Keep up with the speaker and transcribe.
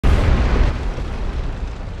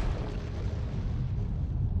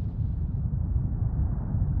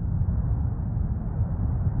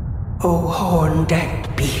O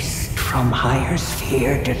horn-decked beast from higher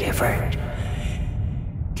sphere delivered,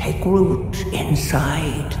 take root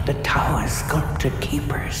inside the tower's sculpted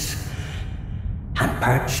keepers, and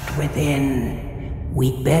perched within,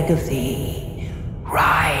 we beg of thee,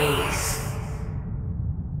 rise.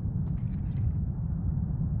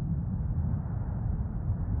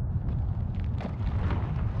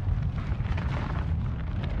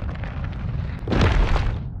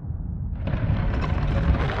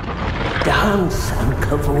 Dance and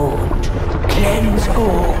kavod, cleanse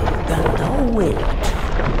all that thou wilt.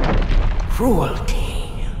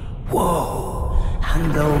 Cruelty, woe,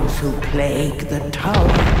 and those who plague the tower.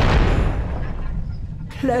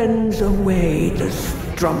 Cleanse away the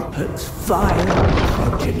strumpet's vile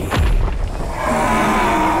progeny.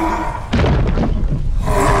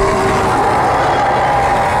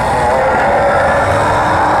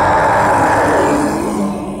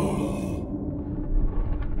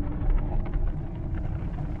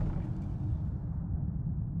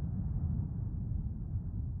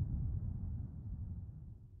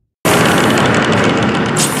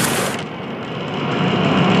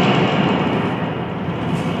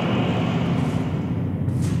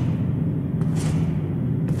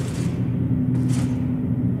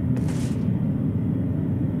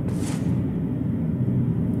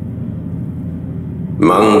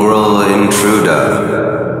 Mongrel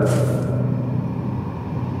intruder.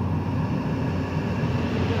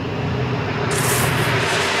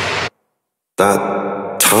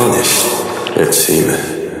 That tarnished, it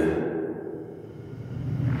seemeth.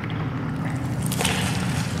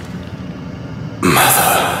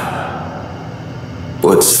 Mother,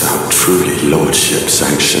 wouldst thou truly lordship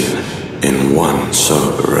sanction in one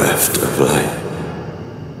so bereft of light?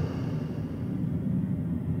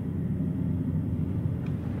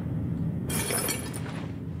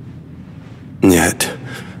 Yet,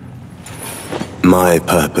 my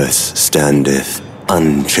purpose standeth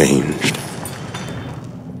unchanged.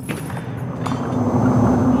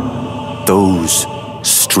 Those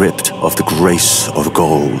stripped of the grace of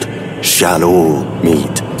gold shall all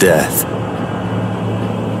meet death.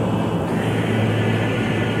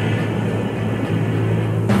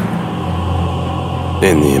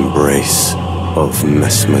 In the embrace of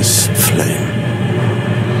Mesmer's flame.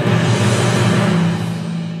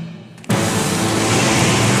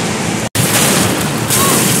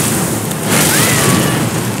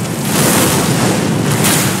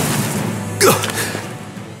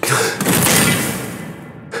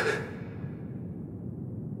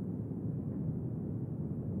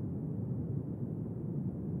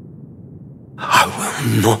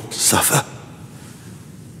 Not suffer.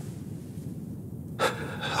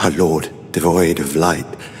 Our Lord, devoid of light.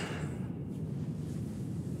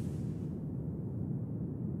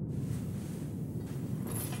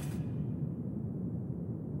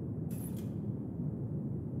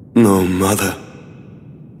 No, Mother,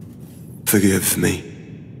 forgive me.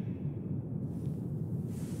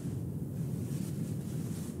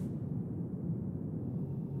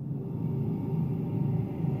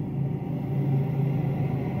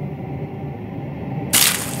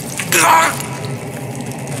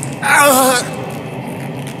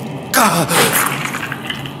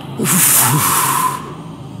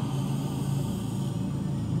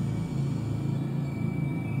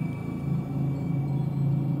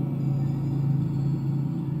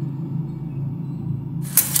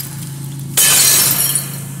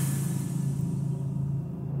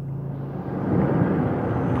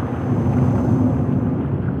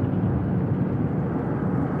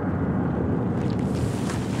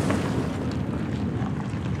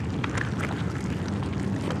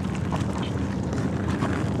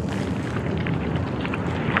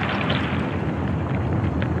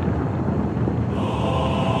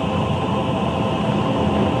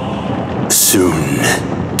 Soon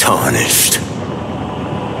tarnished.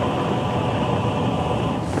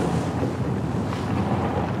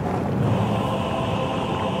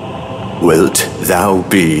 Wilt thou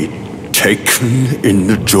be taken in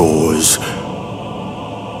the jaws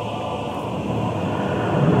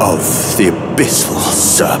of the abyssal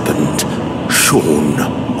serpent shorn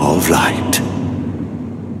of light?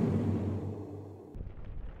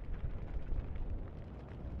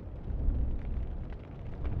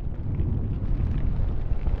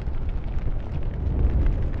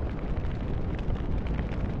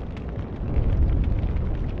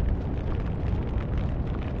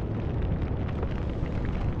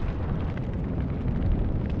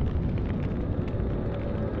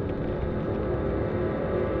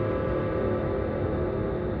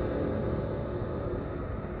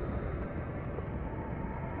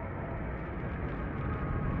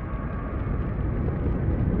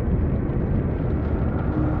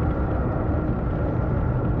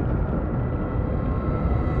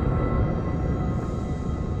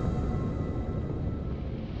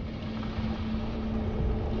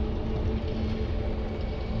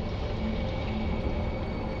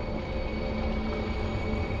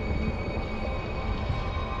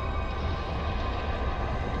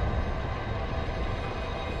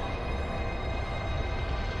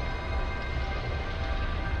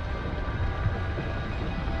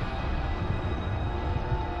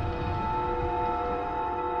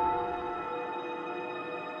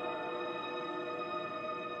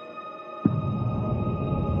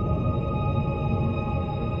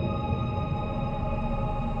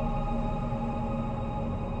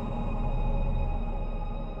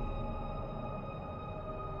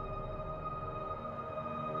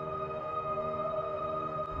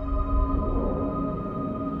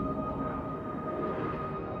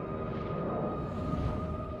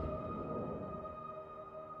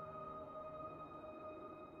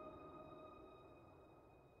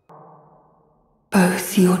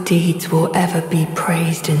 hopes your deeds will ever be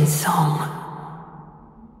praised in song.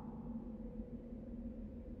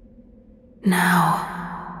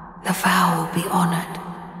 Now, the vow will be honored,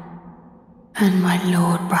 and my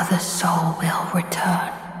lord brother's soul will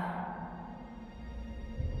return,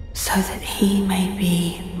 so that he may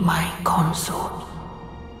be my consort.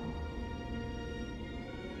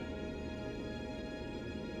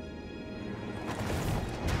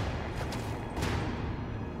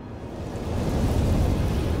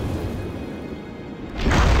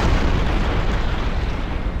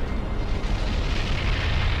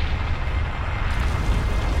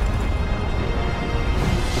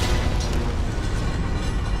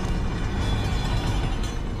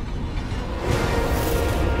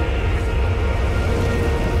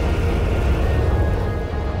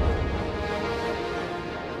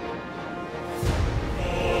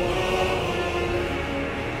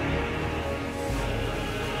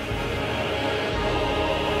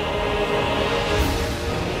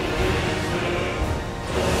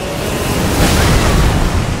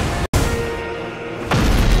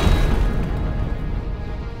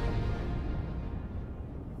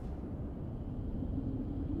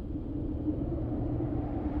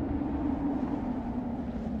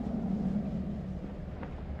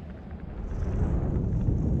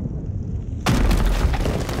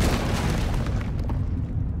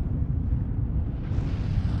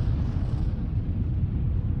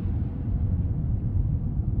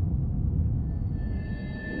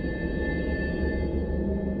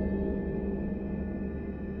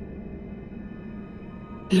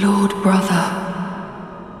 Lord brother,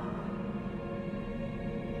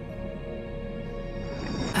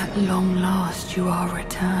 at long last you are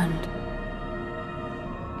returned.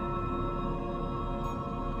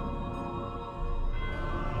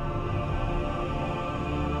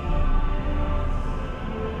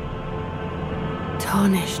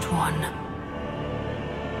 Tarnished one,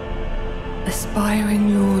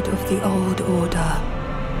 aspiring lord of the old order,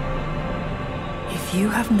 if you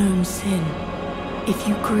have known sin, if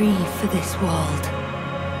you grieve for this world,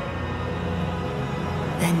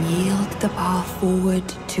 then yield the path forward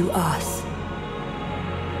to us.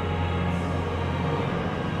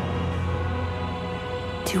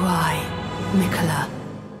 To I, Mikola,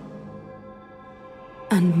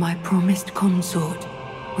 and my promised consort,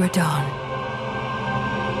 Radahn.